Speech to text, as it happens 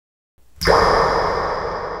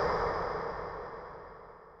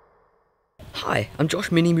Hi, I'm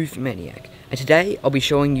Josh Mini Movie Maniac, and today I'll be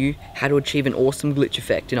showing you how to achieve an awesome glitch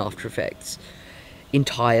effect in After Effects.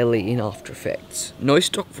 Entirely in After Effects. No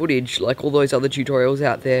stock footage like all those other tutorials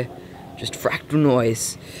out there, just fractal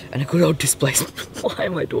noise and a good old displacement. Why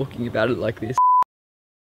am I talking about it like this?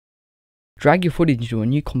 Drag your footage into a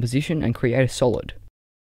new composition and create a solid.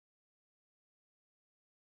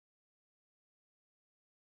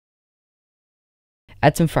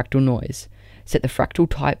 Add some fractal noise. Set the fractal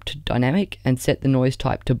type to dynamic and set the noise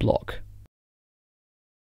type to block.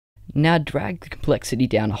 Now drag the complexity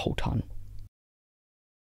down a whole ton.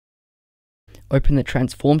 Open the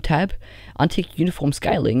transform tab, untick uniform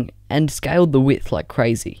scaling and scale the width like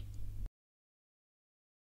crazy.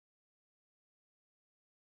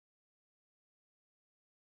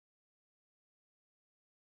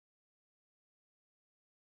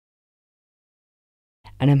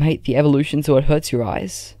 Animate the evolution so it hurts your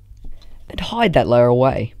eyes. And hide that layer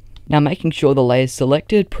away. Now making sure the layer is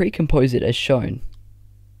selected, pre-compose it as shown.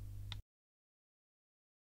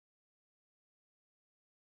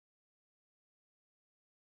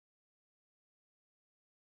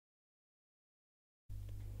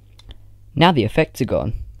 Now the effects are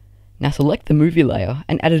gone. Now select the movie layer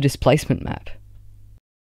and add a displacement map.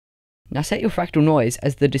 Now set your fractal noise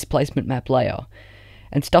as the displacement map layer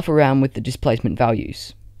and stuff around with the displacement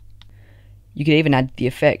values. You could even add the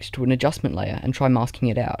effect to an adjustment layer and try masking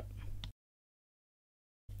it out.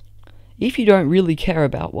 If you don't really care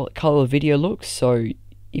about what colour the video looks, so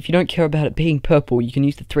if you don't care about it being purple, you can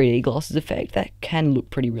use the 3D glasses effect. That can look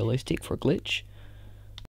pretty realistic for a glitch.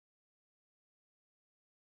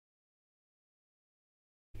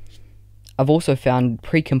 I've also found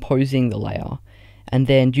pre-composing the layer and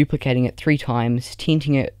then duplicating it 3 times,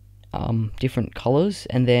 tinting it different colours,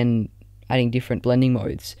 and then adding different blending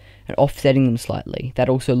modes and offsetting them slightly. That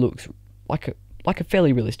also looks like a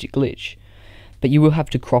fairly realistic glitch, but you will have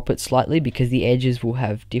to crop it slightly because the edges will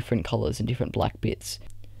have different colours and different black bits.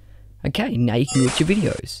 Okay, now you can glitch your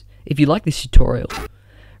videos. If you like this tutorial,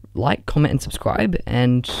 like, comment and subscribe,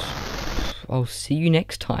 and I'll see you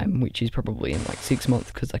next time, which is probably in like 6 months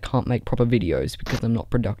because I can't make proper videos because I'm not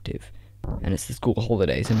productive and it's the school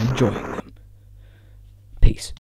holidays and I'm enjoying them. Peace.